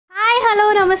Hello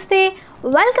నమస్తే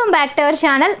welcome back to our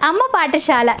channel అమ్మ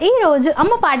పాఠశాల. ఈ రోజు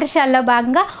అమ్మ పాఠశాలలో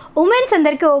భాగంగా ఉమెన్స్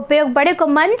అందరికీ ఉపయోగపడే ఒక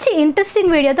మంచి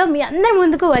ఇంట్రెస్టింగ్ వీడియోతో మీ అందరి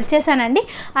ముందుకు వచ్చేసానండి.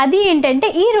 అది ఏంటంటే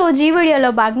ఈ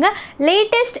వీడియోలో భాగంగా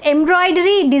latest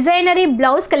embroidery designery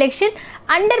blouse collection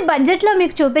under బడ్జెట్లో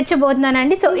మీకు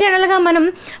చూపించబోతున్నానండి. సో జనరల్గా మనం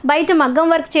బయట మగ్గం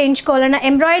work చేయించుకోవాలన్నా,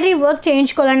 embroidery work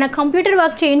చేయించుకోవాలన్నా, computer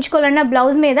work చేయించుకోవాలన్నా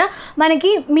blouse మీద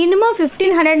మనకి మినిమం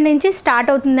 1500 నుంచి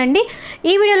స్టార్ట్ అవుతుందండి.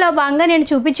 ఈ వీడియోలో భాగంగా నేను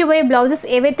చూపించబోయే బ్లౌజెస్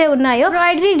ఏవైతే ఉన్నాయో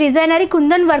ఎంబ్రాయిడరీ డిజైనరీ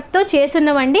కుందన్ వర్క్తో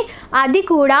చేస్తున్నవండి. అది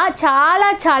కూడా చాలా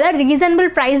చాలా రీజనబుల్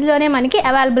ప్రైస్లోనే మనకి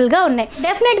అవైలబుల్గా ఉన్నాయి.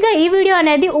 డెఫినెట్గా ఈ వీడియో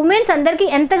అనేది ఉమెన్స్ అందరికీ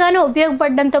ఎంతగానో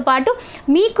ఉపయోగపడడంతో పాటు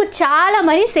మీకు చాలా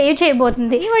మనీ సేవ్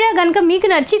చేయబోతుంది. ఈ వీడియో కనుక మీకు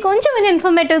నచ్చి కొంచెం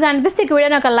ఇన్ఫర్మేటివ్గా అనిపిస్తే ఈ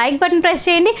వీడియోని ఒక లైక్ బటన్ ప్రెస్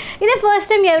చేయండి. ఇదే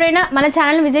ఫస్ట్ టైం ఎవరైనా మన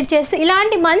ఛానల్ విజిట్ చేస్తే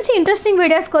ఇలాంటి మంచి ఇంట్రెస్టింగ్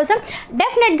వీడియోస్ కోసం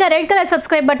డెఫినెట్గా రెడ్ కలర్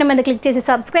సబ్స్క్రైబ్ బటన్ మీద క్లిక్ చేసి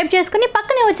సబ్స్క్రైబ్ చేసుకుని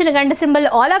పక్కనే వచ్చిన గంట సింబల్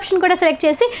ఆల్ ఆప్షన్ కూడా సెలెక్ట్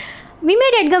చేసి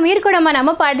ఇమీడియట్గా మీరు కూడా మన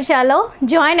అమ్మ పాఠశాలలో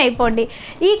జాయిన్ అయిపోండి.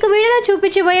 ఈ వీడియోలో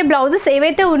చూపించబోయే బ్లౌజెస్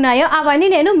ఏవైతే ఉన్నాయో అవన్నీ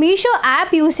నేను మీషో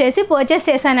యాప్ యూస్ చేసి పర్చేస్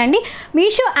చేశానండి.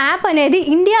 మీషో యాప్ అనేది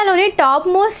ఇండియాలోనే top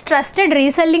most trusted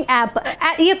reselling app.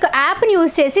 ఈ యొక్క యాప్ని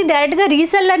యూస్ చేసి డైరెక్ట్గా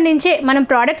రీసెల్లర్ నుంచే మనం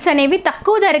ప్రోడక్ట్స్ అనేవి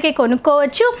తక్కువ ధరకే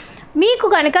కొనుక్కోవచ్చు. మీకు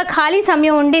కనుక ఖాళీ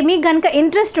సమయం ఉండి మీకు కనుక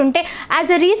ఇంట్రెస్ట్ ఉంటే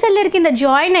యాజ్ అ రీసెల్లర్ కింద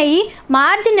జాయిన్ అయ్యి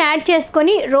మార్జిన్ యాడ్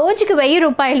చేసుకొని రోజుకి 1000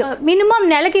 రూపాయలు మినిమం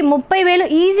నెలకి 30,000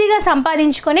 ఈజీగా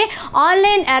సంపాదించుకునే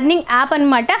ఆన్లైన్ ఎర్నింగ్ యాప్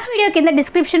అనమాట. వీడియో కింద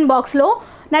డిస్క్రిప్షన్ బాక్స్లో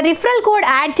నా రిఫరల్ కోడ్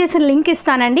యాడ్ చేసిన లింక్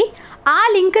ఇస్తానండి. ఆ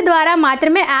లింక్ ద్వారా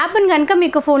మాత్రమే యాప్ని కనుక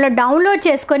మీకు ఫోన్లో డౌన్లోడ్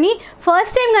చేసుకొని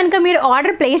ఫస్ట్ టైం కనుక మీరు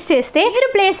ఆర్డర్ ప్లేస్ చేస్తే మీరు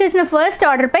ప్లేస్ చేసిన ఫస్ట్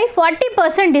ఆర్డర్పై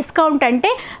 40% డిస్కౌంట్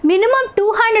అంటే మినిమం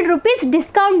 200 రూపీస్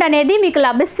డిస్కౌంట్ అనేది మీకు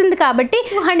లభిస్తుంది. కాబట్టి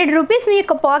 200 రూపీస్ మీ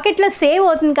యొక్క పాకెట్లో సేవ్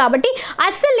అవుతుంది. కాబట్టి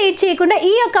అస్సలు లేట్ చేయకుండా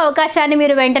ఈ యొక్క అవకాశాన్ని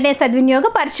మీరు వెంటనే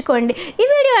సద్వినియోగపరచుకోండి. ఈ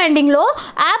వీడియో ఎండింగ్లో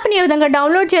యాప్ని ఏ విధంగా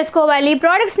డౌన్లోడ్ చేసుకోవాలి,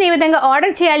 ప్రోడక్ట్స్ని ఏ విధంగా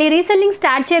ఆర్డర్ చేయాలి, రీసెల్లింగ్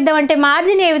స్టార్ట్ చేద్దామంటే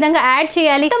మార్జిన్ ఏ విధంగా యాడ్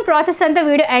చేయాలి, ప్రాసెస్ అంతా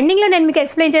వీడియో ఎండింగ్లో నేను మీకు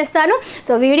ఎక్స్ప్లెయిన్ చేస్తాను.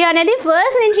 సో వీడియో అనేది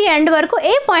ఫస్ట్ నుంచి ఎండ్ వరకు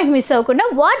ఏ పాయింట్ మిస్ అవ్వకుండా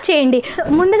వాచ్ చేయండి. సో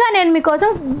ముందుగా నేను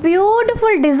మీకోసం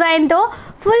బ్యూటిఫుల్ డిజైన్తో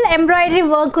ఫుల్ ఎంబ్రాయిడరీ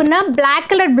వర్క్ ఉన్న బ్లాక్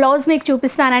కలర్ బ్లౌజ్ మీకు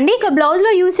చూపిస్తానండి. ఇక బ్లౌజ్లో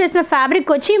యూజ్ చేసిన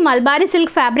ఫ్యాబ్రిక్ వచ్చి మల్బారీ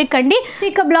సిల్క్ ఫ్యాబ్రిక్ అండి.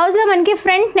 ఇక బ్లౌజ్లో మనకి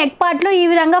ఫ్రంట్ నెక్ పార్ట్లో ఈ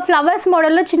విధంగా ఫ్లవర్స్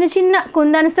మోడల్లో చిన్న చిన్న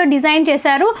కుందన్స్తో డిజైన్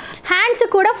చేశారు. హ్యాండ్స్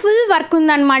కూడా ఫుల్ వర్క్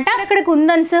ఉందన్నమాట. అక్కడ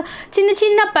కుందన్స్ చిన్న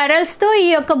చిన్న పెరల్స్తో ఈ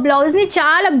యొక్క బ్లౌజ్ని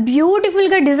చాలా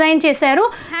బ్యూటిఫుల్గా డిజైన్ చేశారు.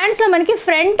 హ్యాండ్స్లో మనకి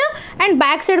ఫ్రంట్ అండ్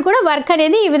బ్యాక్ సైడ్ కూడా వర్క్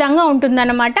అనేది ఈ విధంగా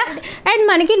ఉంటుందన్నమాట. అండ్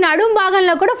మనకి నడుం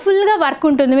భాగంలో కూడా ఫుల్గా వర్క్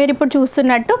ఉంటుంది మీరు ఇప్పుడు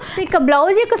చూస్తున్నట్టు. ఇక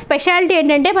బ్లౌజ్ యొక్క స్పెషాలిటీ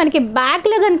ఏంటంటే మనకి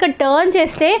బ్యాక్లో కనుక టర్న్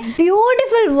చేస్తే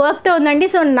బ్యూటిఫుల్ వర్క్తో ఉందండి.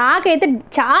 సో నాకైతే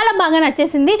చాలా బాగా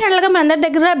నచ్చేసింది. జనరల్గా మన అందరి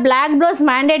దగ్గర బ్లాక్ బ్లౌజ్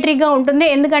మ్యాండేటరీగా ఉంటుంది,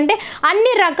 ఎందుకంటే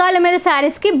అన్ని రకాల మీద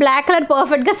శారీస్కి బ్లాక్ కలర్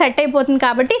పర్ఫెక్ట్గా సెట్ అయిపోతుంది.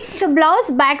 కాబట్టి బ్లౌజ్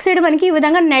బ్యాక్ సైడ్ మనకి ఈ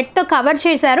విధంగా నెట్తో కవర్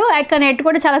చేశారు. ఆ నెట్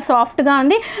కూడా చాలా సాఫ్ట్గా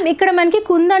ఉంది. ఇక్కడ మనకి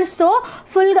కుందన్స్తో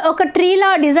ఫుల్గా ఒక ట్రీలా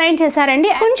డిజైన్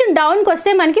చేశారండి. కొంచెం డౌన్కి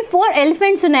వస్తే మనకి 4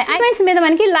 ఎలిఫెంట్స్ ఉన్నాయి. ఎలిఫెంట్స్ మీద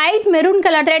మనకి light maroon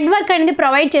colour thread work అనేది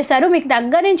ప్రొవైడ్ చేశారు. మీకు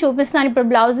దగ్గర నేను చూపిస్తాను ఇప్పుడు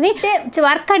బ్లౌజ్ని.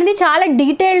 వర్క్ అనేది చాలా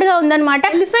డీటెయిల్డ్గా ఉందన్నమాట.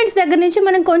 ఎలిఫెంట్స్ దగ్గర నుంచి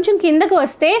మనం కొంచెం కిందకు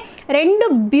వస్తే 2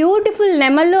 బ్యూటిఫుల్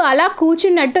నెమళ్ళు అలా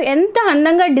కూర్చున్నట్టు ఎంత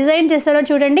అందంగా డిజైన్ చేస్తారో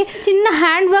చూడండి. చిన్న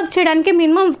హ్యాండ్ వర్క్ చేయడానికి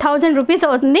మినిమం 1000 రూపీస్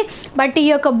అవుతుంది. బట్ ఈ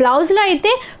యొక్క బ్లౌజ్లో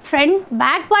అయితే ఫ్రంట్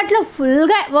బ్యాక్ పార్ట్లో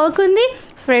ఫుల్గా వర్క్ ఉంది.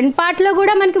 ఫ్రంట్ పార్ట్లో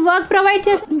కూడా మనకి వర్క్ ప్రొవైడ్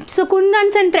చేస్తారు. సో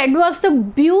కుందన్స్ అండ్ థ్రెడ్ వర్క్స్తో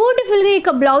బ్యూటిఫుల్గా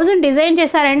ఇక బ్లౌజ్ని డిజైన్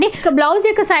చేశారండి. ఇక బ్లౌజ్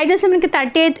యొక్క సైజెస్ మనకి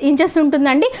 38 ఇంచెస్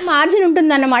ఉంటుందండి. మార్జిన్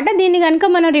ఉంటుందన్నమాట. దీన్ని కనుక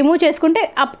మనం రిమూవ్ చేసుకుంటే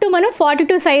అప్ టు మనం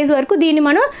 42 సైజ్ వరకు దీన్ని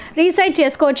మనం రీసైజ్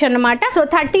చేసుకోవచ్చు అన్నమాట. సో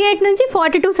 38 నుంచి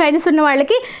 42 సైజెస్ ఉన్న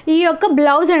వాళ్ళకి ఈ యొక్క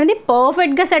బ్లౌజ్ అనేది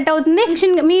పర్ఫెక్ట్గా సెట్ అవుతుంది.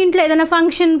 మీ ఇంట్లో ఏదైనా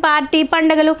ఫంక్షన్, పార్టీ,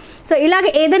 పండుగలు, సో ఇలాగ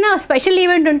ఏదైనా స్పెషల్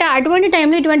ఈవెంట్ ఉంటే అటువంటి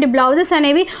టైంలో ఇటువంటి బ్లౌజెస్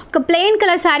అనేవి ఒక ప్లెయిన్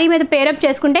కలర్ శారీ మీద పేరప్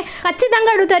చేసుకుంటే ఖచ్చితంగా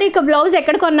అడుగుతారు ఇక బ్లౌజ్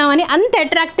ఎక్కడ కొన్నామని, అంత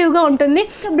అట్రాక్టివ్గా ఉంటుంది.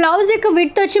 బ్లౌజ్ యొక్క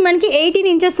విడ్త్ వచ్చి మనకి 18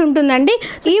 ఇంచెస్ ఉంటుందండి.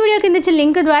 ఈ వీడియో కింద ఇచ్చిన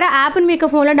లింక్ ద్వారా యాప్ని మీకు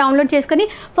ఫోన్లో డౌన్లోడ్ చేసుకుని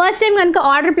ఫస్ట్ టైం కనుక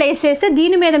ఆర్డర్ ప్లేస్ చేస్తే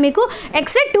దీని మీద మీకు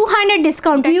extra 200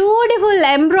 discount beautiful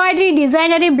embroidery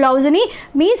designery బ్లౌజ్ని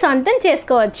మీ సొంతం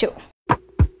చేసుకోవచ్చు.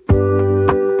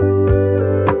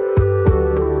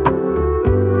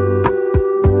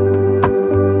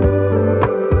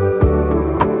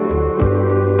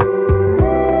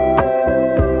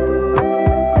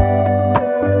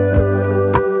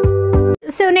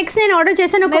 సో నెక్స్ట్ నేను ఆర్డర్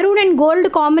చేశాను మెరూన్ అండ్ గోల్డ్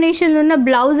కాంబినేషన్ ఉన్న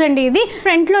బ్లౌజ్ అండి. ఇది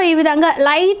ఫ్రంట్ లో ఈ విధంగా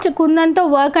లైట్ కుందన్తో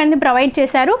వర్క్ అనేది ప్రొవైడ్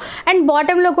చేశారు అండ్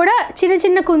బాటమ్ లో కూడా చిన్న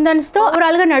చిన్న కుందన్స్ తో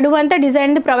ఓవరాల్ గా నడుము అంతా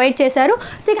డిజైన్ ప్రొవైడ్ చేశారు.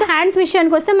 సో ఇక హ్యాండ్స్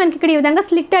విషయానికి వస్తే మనకి ఇక్కడ ఈ విధంగా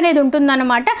స్లిట్ అనేది ఉంటుంది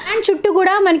అనమాట. అండ్ చుట్టూ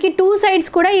కూడా మనకి 2 sides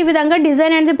కూడా ఈ విధంగా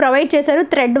డిజైన్ అనేది ప్రొవైడ్ చేశారు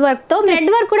థ్రెడ్ వర్క్ తో.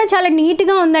 థ్రెడ్ వర్క్ కూడా చాలా నీట్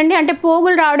గా ఉందండి, అంటే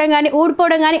పోగులు రావడం కానీ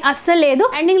ఊడిపోవడం కానీ అస్సలు లేదు.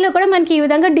 ఎండింగ్ లో కూడా మనకి ఈ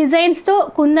విధంగా డిజైన్స్ తో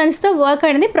కుందన్స్ తో వర్క్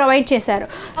అనేది ప్రొవైడ్ చేశారు.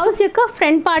 బ్లౌజ్ యొక్క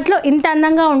ఫ్రంట్ పార్ట్ లో ఇంత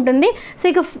అందంగా ఉంటుంది. సో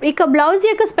ఇక బ్లౌజ్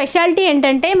యొక్క స్పెషాలిటీ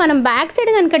ఏంటంటే మనం బ్యాక్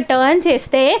సైడ్ కనుక టర్న్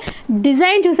చేస్తే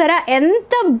డిజైన్ చూసారా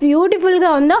ఎంత బ్యూటిఫుల్ గా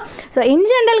ఉందో. సో ఇన్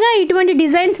జనరల్ గా ఇటువంటి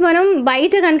డిజైన్స్ మనం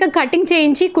బయట కనుక కటింగ్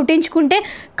చేయించి కుట్టించుకుంటే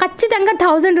ఖచ్చితంగా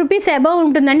 1000 రూపీస్ అబవ్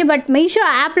ఉంటుందండి. బట్ మీషో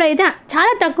యాప్లో అయితే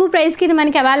చాలా తక్కువ ప్రైస్కి ఇది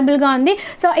మనకి అవైలబుల్గా ఉంది.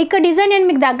 సో ఇక్కడ డిజైన్ నేను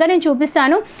మీకు దగ్గర నేను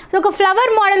చూపిస్తాను. సో ఒక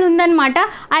ఫ్లవర్ మోడల్ ఉందన్నమాట.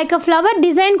 ఆ యొక్క ఫ్లవర్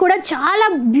డిజైన్ కూడా చాలా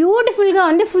బ్యూటిఫుల్గా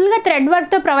ఉంది. ఫుల్గా థ్రెడ్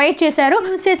వర్క్తో ప్రొవైడ్ చేశారు.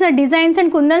 యూస్ చేసిన డిజైన్స్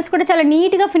అండ్ కుందన్స్ కూడా చాలా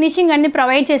నీట్గా ఫినిషింగ్ అనేది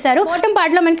ప్రొవైడ్ చేశారు. బాటమ్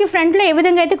పార్ట్లో మనకి ఫ్రంట్లో ఏ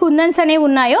విధంగా అయితే కుందన్స్ అనేవి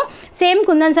ఉన్నాయో సేమ్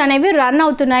కుందన్స్ అనేవి రన్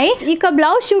అవుతున్నాయి. ఇక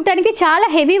బ్లౌజ్ చూడటానికి చాలా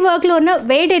హెవీ వర్క్లో ఉన్న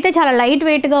వెయిట్ అయితే చాలా లైట్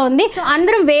వెయిట్గా ఉంది. సో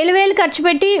అందరం వేలు ఖర్చు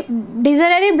పెట్టి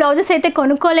డిజైనరీ బ్లౌజెస్ అయితే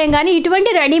కొనుక్కోలేం, కానీ ఇటువంటి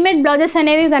రెడీమేడ్ బ్లౌజెస్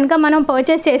అనేవి కనుక మనం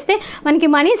పర్చేస్ చేస్తే మనకి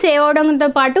మనీ సేవ్ అవడంతో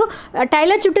పాటు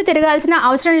టైలర్ చుట్టూ తిరగాల్సిన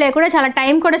అవసరం లేకుండా చాలా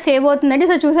టైం కూడా సేవ్ అవుతుందండి.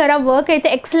 సో చూసారా వర్క్ అయితే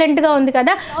ఎక్సలెంట్గా ఉంది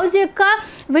కదా. బ్లౌజ్ యొక్క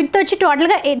విడ్త్ వచ్చి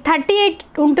టోటల్గా 38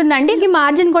 ఉంటుందండి. ఈ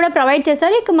మార్జిన్ కూడా ప్రొవైడ్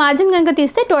చేశారు. ఇక మార్జిన్ కనుక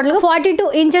తీస్తే టోటల్గా 42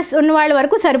 ఇంచెస్ ఉన్న వాళ్ళ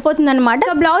వరకు సరిపోతుంది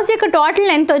అనమాట. బ్లౌజ్ యొక్క టోటల్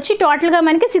లెంత్ వచ్చి టోటల్గా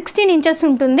మనకి 16 ఇంచెస్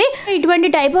ఉంటుంది. ఇటువంటి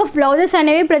టైప్ ఆఫ్ బ్లౌజెస్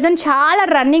అనేవి ప్రజెంట్ చాలా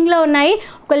రన్నింగ్లో ఉన్నాయి.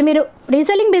 ఒకవేళ మీరు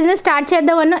రీసెల్లింగ్ బిజినెస్ స్టార్ట్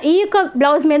చేద్దామన్న ఈ యొక్క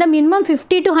బ్లౌజ్ మీద మినిమం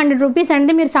 50 to 100 రూపీస్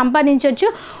అనేది మీరు సంపాదించవచ్చు.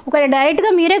 ఒకవేళ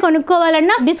డైరెక్ట్గా మీరే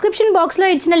కొనుక్కోవాలన్నా డిస్క్రిప్షన్ బాక్స్లో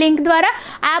ఇచ్చిన లింక్ ద్వారా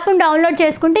యాప్ను డౌన్లోడ్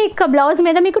చేసుకుంటే ఇక బ్లౌజ్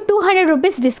మీద మీకు 200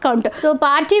 rupees discount. So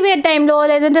party wear టైంలో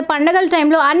లేదంటే పండగల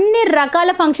టైంలో అన్ని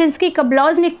రకాల ఫంక్షన్స్కి ఇక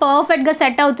బ్లౌజ్ మీకు పర్ఫెక్ట్గా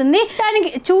సెట్ అవుతుంది.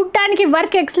 చూడటానికి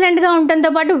వర్క్ ఎక్సలెంట్గా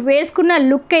ఉండటంతో పాటు వేసుకున్న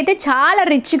లుక్ అయితే చాలా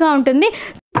రిచ్గా ఉంటుంది.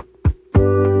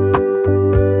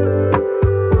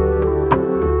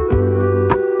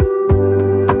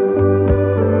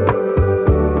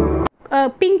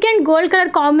 Pink and gold colour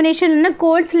combination ఉన్న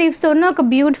కోట్ స్లీవ్స్తో ఉన్న ఒక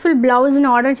బ్యూటిఫుల్ బ్లౌజ్ని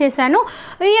ఆర్డర్ చేశాను.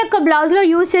 ఈ యొక్క బ్లౌజ్లో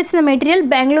యూజ్ చేసిన మెటీరియల్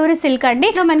బెంగళూరు సిల్క్ అండి.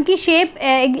 మనకి షేప్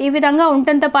ఈ విధంగా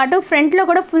ఉండటంతో పాటు ఫ్రంట్లో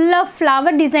కూడా ఫుల్ ఆఫ్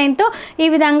ఫ్లవర్ డిజైన్తో ఈ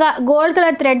విధంగా గోల్డ్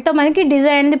కలర్ థ్రెడ్తో మనకి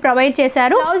డిజైన్ అనేది ప్రొవైడ్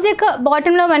చేశారు. బ్లౌజ్ యొక్క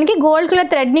బాటంలో మనకి గోల్డ్ కలర్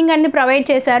థ్రెడ్నింగ్ అనేది ప్రొవైడ్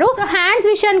చేశారు. సో హ్యాండ్స్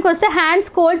విషయానికి వస్తే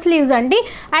హ్యాండ్స్ కోట్ స్లీవ్స్ అండి.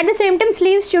 At the same time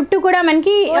sleeves చుట్టూ కూడా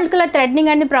మనకి గోల్డ్ కలర్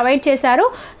థ్రెడ్నింగ్ అనేది ప్రొవైడ్ చేశారు.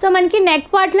 సో మనకి నెక్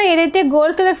పార్ట్లో ఏదైతే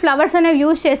గోల్డ్ కలర్ ఫ్లవర్స్ అనేవి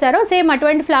యూజ్ చేశారో సేమ్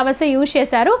అటువంటి ఫ్లవర్స్ యూజ్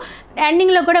చేశారు.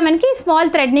 ఎండింగ్ లో కూడా మనకి స్మాల్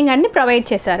థ్రెడ్నింగ్ అనేది ప్రొవైడ్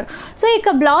చేశారు. సో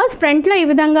ఇక బ్లౌజ్ ఫ్రంట్ లో ఈ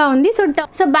విధంగా ఉంది.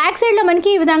 సో బ్యాక్ సైడ్ లో మనకి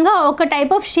ఈ విధంగా ఒక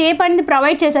టైప్ ఆఫ్ షేప్ అనేది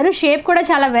ప్రొవైడ్ చేశారు. షేప్ కూడా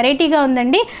చాలా వెరైటీగా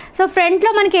ఉందండి. సో ఫ్రంట్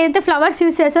లో మనకి ఏదైతే ఫ్లవర్స్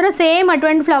యూజ్ చేశారో సేమ్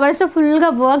అటువంటి ఫ్లవర్స్ ఫుల్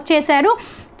గా వర్క్ చేశారు.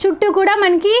 చుట్టూ కూడా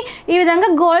మనకి ఈ విధంగా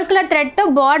గోల్డ్ కలర్ థ్రెడ్తో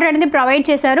బార్డర్ అనేది ప్రొవైడ్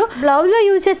చేశారు. బ్లౌజ్లో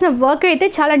యూజ్ చేసిన వర్క్ అయితే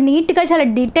చాలా నీట్గా చాలా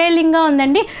డీటెయిలింగ్గా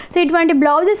ఉందండి. సో ఇటువంటి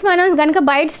బ్లౌజెస్ మనం కనుక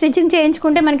బయట స్టిచ్చింగ్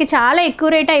చేయించుకుంటే మనకి చాలా ఎక్కువ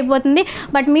రేట్ అయిపోతుంది.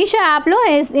 బట్ మీషో యాప్లో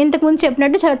ఇంతకుముందు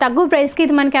చెప్పినట్టు చాలా తక్కువ ప్రైస్కి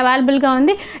ఇది మనకి అవైలబుల్గా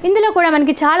ఉంది. ఇందులో కూడా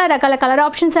మనకి చాలా రకాల కలర్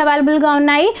ఆప్షన్స్ అవైలబుల్గా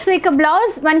ఉన్నాయి. సో ఇక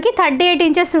బ్లౌజ్ మనకి 38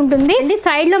 ఇంచెస్ ఉంటుంది.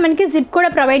 సైడ్లో మనకి జిప్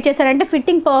కూడా ప్రొవైడ్ చేశారు, అంటే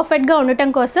ఫిట్టింగ్ పర్ఫెక్ట్గా ఉండటం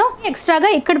కోసం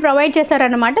ఎక్స్ట్రాగా ఇక్కడ ప్రొవైడ్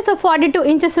చేశారనమాట. సో 42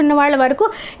 ఇంచెస్ ఉన్న వాళ్ళ వరకు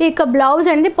ఈ బ్లౌజ్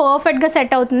అనేది పర్ఫెక్ట్గా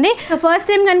సెట్ అవుతుంది. సో ఫస్ట్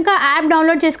టైం కనుక యాప్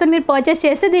డౌన్లోడ్ చేసుకొని మీరు పర్చేస్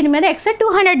చేస్తే దీని మీద ఎక్స్ట్రా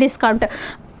 200 డిస్కౌంట్.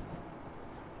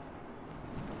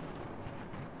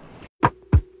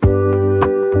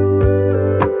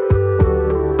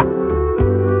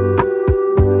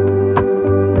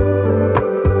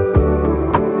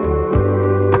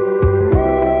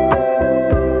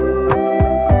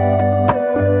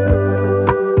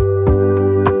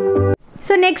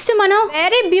 సో నెక్స్ట్ మనం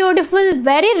very beautiful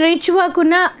very rich work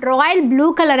ఉన్న రాయల్ బ్లూ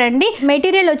కలర్ అండి.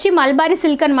 మెటీరియల్ వచ్చి మల్బారీ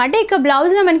సిల్క్ అనమాట. ఇక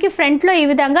బ్లౌజ్ లో మనకి ఫ్రంట్ లో ఈ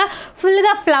విధంగా ఫుల్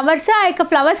గా ఫ్లవర్స్, ఆ యొక్క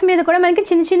ఫ్లవర్స్ మీద కూడా మనకి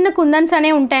చిన్న చిన్న కుందన్స్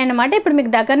అనేవి ఉంటాయన్నమాట. ఇప్పుడు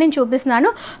మీకు దగ్గర నుంచి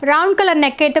చూపిస్తున్నాను. రౌండ్ కలర్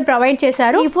నెక్ అయితే ప్రొవైడ్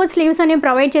చేశారు. 3/4 స్లీవ్స్ అనేవి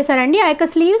ప్రొవైడ్ చేశారండి. ఆ యొక్క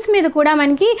స్లీవ్స్ మీద కూడా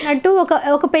మనకి అటు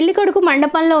ఒక పెళ్లి కొడుకు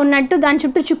మండపంలో ఉన్నట్టు దాని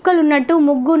చుట్టూ చుక్కలు ఉన్నట్టు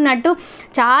ముగ్గు ఉన్నట్టు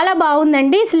చాలా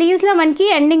బాగుందండి. స్లీవ్స్ లో మనకి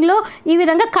ఎండింగ్ లో ఈ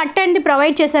విధంగా కట్ అనేది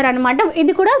ప్రొవైడ్ చేశారనమాట.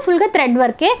 ఇది కూడా ఫుల్ గా థ్రెడ్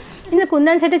వర్కే. ఇందులో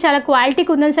కుందన్స్ అయితే చాలా క్వాలిటీ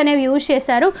కుందన్స్ అనేవి యూజ్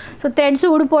చేశారు. సో థ్రెడ్స్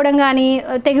ఊడిపోవడం కానీ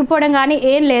తెగిపోవడం కానీ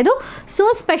ఏం లేదు. సో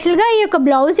స్పెషల్గా ఈ యొక్క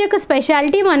బ్లౌజ్ యొక్క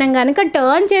స్పెషాలిటీ మనం కనుక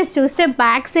టర్న్ చేసి చూస్తే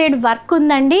బ్యాక్ సైడ్ వర్క్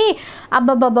ఉందండి.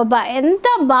 అబ్బబ్బబ్బబ్బా ఎంత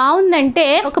బాగుందంటే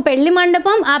ఒక పెళ్లి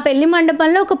మండపం, ఆ పెళ్లి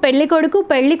మండపంలో ఒక పెళ్లి కొడుకు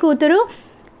పెళ్లి కూతురు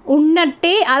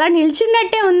ఉన్నట్టే అలా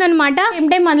నిల్చున్నట్టే ఉందన్నమాట. సేమ్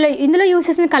టైం ఇందులో యూస్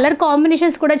చేసిన కలర్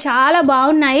కాంబినేషన్స్ కూడా చాలా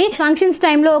బాగున్నాయి. ఫంక్షన్స్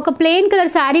టైంలో ఒక ప్లెయిన్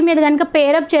కలర్ శారీ మీద కనుక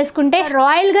పేరప్ చేసుకుంటే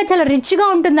రాయల్గా చాలా రిచ్గా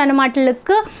ఉంటుంది అనమాట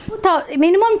లుక్.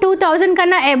 మినిమం 2000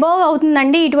 కన్నా అబోవ్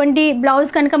అవుతుందండి ఇటువంటి బ్లౌజ్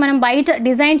కనుక మనం బయట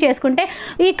డిజైన్ చేసుకుంటే.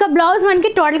 ఈ యొక్క బ్లౌజ్ మనకి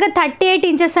టోటల్గా 38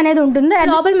 ఇంచెస్ అనేది ఉంటుంది.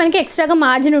 లోపల మనకి ఎక్స్ట్రాగా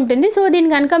మార్జిన్ ఉంటుంది. సో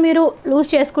దీన్ని కనుక మీరు లూజ్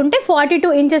చేసుకుంటే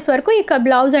 42 ఇంచెస్ వరకు ఈ యొక్క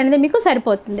బ్లౌజ్ అనేది మీకు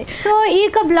సరిపోతుంది. సో ఈ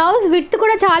యొక్క బ్లౌజ్ విడ్త్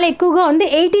కూడా చాలా ఎక్కువగా ఉంది,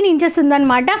 18 ఇంచెస్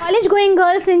ఉందన్నమాట. కాలేజ్ గోయింగ్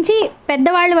గర్ల్స్ నుంచి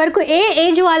పెద్దవాళ్ళ వరకు ఏ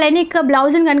ఏజ్ వాళ్ళని ఇక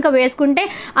బ్లౌజ్ని కనుక వేసుకుంటే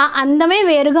ఆ అందమే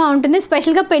వేరుగా ఉంటుంది.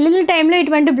 స్పెషల్గా పెళ్ళిళ్ళ టైంలో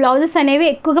ఇటువంటి బ్లౌజెస్ అనేవి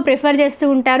ఎక్కువగా ప్రిఫర్ చేస్తూ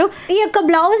ఉంటారు. ఈ యొక్క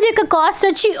బ్లౌజ్ యొక్క కాస్ట్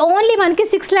వచ్చి ఓన్లీ మనకి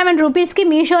 611 రూపీస్కి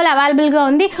మీషోలో అవైలబుల్గా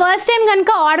ఉంది. ఫస్ట్ టైం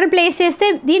కనుక ఆర్డర్ ప్లేస్ చేస్తే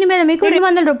దీని మీద మీకు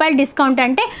 200 రూపాయలు డిస్కౌంట్,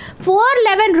 అంటే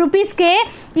 411 రూపీస్కే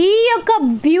ఈ యొక్క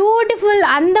బ్యూటిఫుల్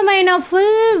అందమైన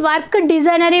ఫుల్ వర్క్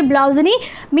డిజైనరీ బ్లౌజ్ని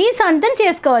మీ సొంతం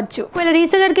చేసుకోవచ్చు. ఒకవేళ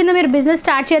రీసెలర్ కింద మీరు బిజినెస్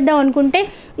స్టార్ట్ చేద్దాం అనుకుంటే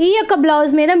ఈ యొక్క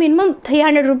బ్లౌజ్ మీద మినిమం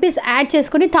 300 రూపీస్ యాడ్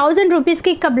చేసుకుని 1000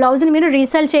 రూపీస్కి ఇక బ్లౌజ్ని మీరు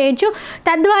రీసేల్ చేయొచ్చు.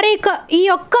 తద్వారా ఈ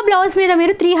ఒక్క బ్లౌజ్ మీద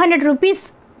మీరు 300 రూపీస్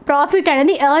ప్రాఫిట్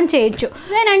అనేది ఎర్న్ చేయొచ్చు.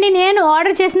 ఇదేనండి నేను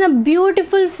ఆర్డర్ చేసిన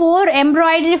బ్యూటిఫుల్ 4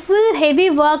 ఎంబ్రాయిడరీ ఫుల్ హెవీ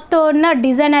వర్క్తో ఉన్న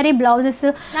డిజైనరీ బ్లౌజెస్.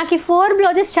 నాకు ఈ 4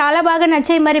 బ్లౌజెస్ చాలా బాగా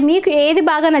నచ్చాయి. మరి మీకు ఏది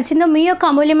బాగా నచ్చిందో మీ యొక్క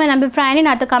అమూల్యమైన అభిప్రాయాన్ని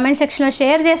నాతో కామెంట్ సెక్షన్లో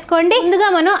షేర్ చేసుకోండి. ముందుగా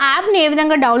మనం యాప్ని ఏ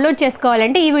విధంగా డౌన్లోడ్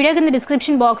చేసుకోవాలంటే ఈ వీడియో కింద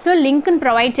డిస్క్రిప్షన్ బాక్స్లో లింక్ని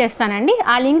ప్రొవైడ్ చేస్తానండి.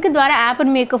 ఆ లింక్ ద్వారా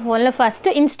యాప్ని మీ యొక్క ఫోన్లో ఫస్ట్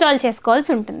ఇన్స్టాల్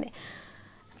చేసుకోవాల్సి ఉంటుంది.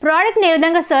 ప్రోడక్ట్ని ఏ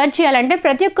విధంగా సర్చ్ చేయాలంటే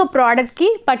ప్రతి ఒక్క ప్రోడక్ట్కి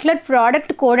పర్టికులర్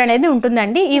ప్రోడక్ట్ కోడ్ అనేది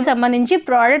ఉంటుందండి. ఈ సంబంధించి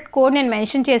ప్రోడక్ట్ కోడ్ నేను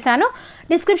మెన్షన్ చేశాను,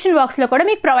 డిస్క్రిప్షన్ బాక్స్లో కూడా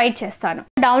మీకు ప్రొవైడ్ చేస్తాను.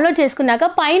 డౌన్లోడ్ చేసుకున్నాక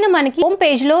పైన మనకి హోమ్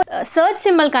పేజ్లో సర్చ్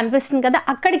సింబల్ కనిపిస్తుంది కదా,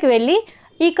 అక్కడికి వెళ్ళి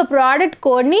ఈ యొక్క ప్రోడక్ట్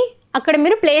కోడ్ని అక్కడ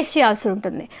మీరు ప్లేస్ చేయాల్సి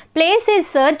ఉంటుంది. ప్లేస్ చేసి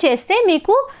సర్చ్ చేస్తే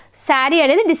మీకు శారీ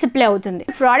అనేది డిస్ప్లే అవుతుంది.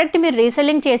 ప్రోడక్ట్ మీరు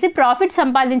రీసెల్లింగ్ చేసి ప్రాఫిట్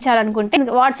సంపాదించాలనుకుంటే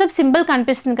వాట్సాప్ సింబల్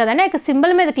కనిపిస్తుంది కదండి, ఆ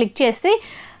సింబల్ మీద క్లిక్ చేస్తే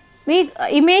మీ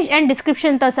ఇమేజ్ అండ్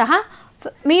డిస్క్రిప్షన్తో సహా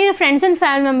మీరు ఫ్రెండ్స్ అండ్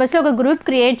ఫ్యామిలీ మెంబర్స్లో ఒక గ్రూప్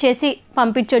క్రియేట్ చేసి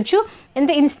పంపించవచ్చు.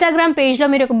 అంటే ఇన్స్టాగ్రామ్ పేజ్లో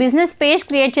మీరు ఒక బిజినెస్ పేజ్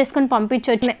క్రియేట్ చేసుకొని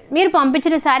పంపించవచ్చు. మీరు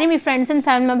పంపించిన sorry me friends and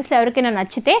family members ఎవరికైనా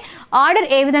నచ్చితే ఆర్డర్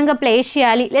ఏ విధంగా ప్లేస్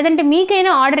చేయాలి, లేదంటే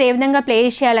మీకైనా ఆర్డర్ ఏ విధంగా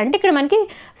ప్లేస్ చేయాలంటే ఇక్కడ మనకి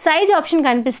సైజ్ ఆప్షన్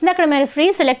కనిపిస్తుంది. అక్కడ మీరు ఫ్రీ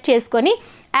సెలెక్ట్ చేసుకొని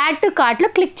యాడ్ టు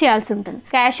కార్ట్లో క్లిక్ చేయాల్సి ఉంటుంది.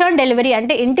 క్యాష్ ఆన్ డెలివరీ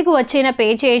అంటే ఇంటికి వచ్చైనా పే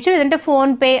చేయొచ్చు, లేదంటే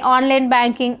ఫోన్పే, ఆన్లైన్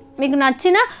బ్యాంకింగ్, మీకు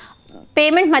నచ్చిన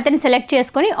పేమెంట్ మెథడ్ సెలెక్ట్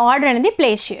చేసుకొని ఆర్డర్ అనేది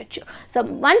ప్లేస్ చేయొచ్చు. So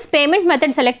once payment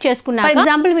method select చేసుకున్నా, ఫర్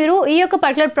ఎగ్జాంపుల్ మీరు ఈ యొక్క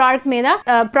పర్టికులర్ ప్రోడక్ట్ మీద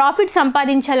ప్రాఫిట్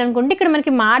సంపాదించాలనుకుంటే ఇక్కడ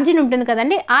మనకి మార్జిన్ ఉంటుంది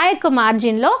కదండి, ఆ యొక్క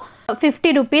మార్జిన్లో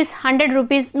 50 రూపీస్ 100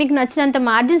 రూపీస్ మీకు నచ్చినంత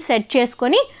మార్జిన్ సెట్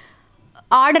చేసుకొని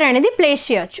ఆర్డర్ అనేది ప్లేస్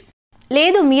చేయొచ్చు.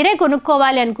 లేదు మీరే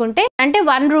కొనుక్కోవాలి అనుకుంటే అంటే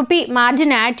 1 రూపీ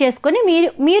మార్జిన్ యాడ్ చేసుకొని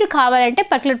మీరు కావాలంటే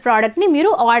పర్టికులర్ ప్రోడక్ట్ని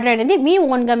మీరు ఆర్డర్ అనేది మీ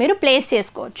ఓన్గా మీరు ప్లేస్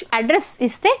చేసుకోవచ్చు. అడ్రస్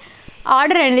ఇస్తే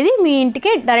ఆర్డర్ అనేది మీ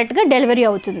ఇంటికి డైరెక్ట్గా డెలివరీ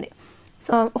అవుతుంది.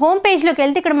 సో హోమ్ పేజ్లోకి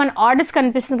వెళ్తే ఇక్కడ మన ఆర్డర్స్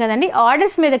కనిపిస్తుంది కదండి,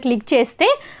 ఆర్డర్స్ మీద క్లిక్ చేస్తే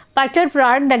పర్టికులర్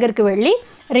ప్రోడక్ట్ దగ్గరికి వెళ్ళి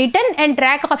రిటర్న్ అండ్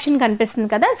ట్రాక్ ఆప్షన్ కనిపిస్తుంది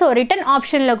కదా, సో రిటర్న్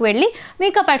ఆప్షన్లోకి వెళ్ళి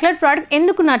మీకు ఆ పర్టికులర్ ప్రోడక్ట్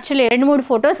ఎందుకు నచ్చలేదు 2-3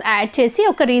 ఫొటోస్ యాడ్ చేసి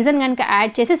ఒక రీజన్ కనుక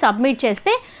యాడ్ చేసి సబ్మిట్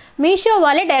చేస్తే మీషో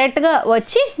వాళ్ళే డైరెక్ట్గా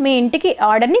వచ్చి మీ ఇంటికి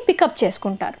ఆర్డర్ని పికప్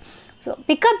చేసుకుంటారు. సో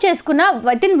పికప్ చేసుకున్న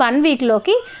వితిన్ 1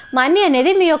 వీక్లోకి మనీ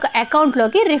అనేది మీ యొక్క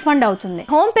అకౌంట్లోకి రిఫండ్ అవుతుంది.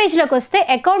 హోమ్ పేజ్లోకి వస్తే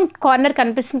అకౌంట్ కార్నర్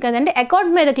కనిపిస్తుంది కదండి,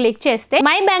 అకౌంట్ మీద క్లిక్ చేస్తే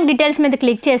మై బ్యాంక్ డీటెయిల్స్ మీద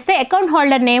క్లిక్ చేస్తే అకౌంట్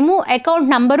హోల్డర్ నేము,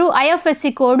 account number,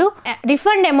 IFSC code,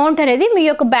 refund amount అనేది మీ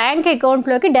యొక్క బ్యాంక్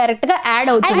అకౌంట్లోకి డైరెక్ట్గా యాడ్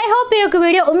అవుతుంది. ఐ హోప్ ఈ యొక్క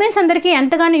వీడియో ఉమెన్స్ అందరికీ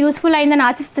ఎంతగానో యూస్ఫుల్ అయిందని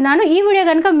ఆశిస్తున్నాను. ఈ వీడియో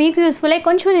కనుక మీకు యూస్ఫుల్ అయ్యి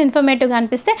కొంచెం ఇన్ఫర్మేటివ్గా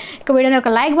అనిపిస్తే ఇక వీడియోని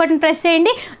ఒక లైక్ బటన్ ప్రెస్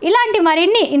చేయండి. ఇలాంటి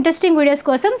మరిన్ని ఇంట్రెస్టింగ్ వీడియోస్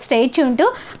కోసం స్టే ట్యూన్ టు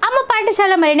అమ్మ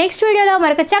పాఠశాల. మరి నెక్స్ట్ వీడియోలో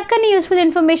మరొక చక్కని యూస్ఫుల్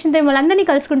ఇన్ఫర్మేషన్తో మిమ్మల్ని అందరినీ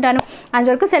కలుసుకుంటాను.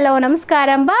 అంతవరకు సెలవు,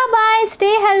 నమస్కారం, bye,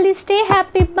 stay healthy, stay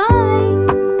happy, bye.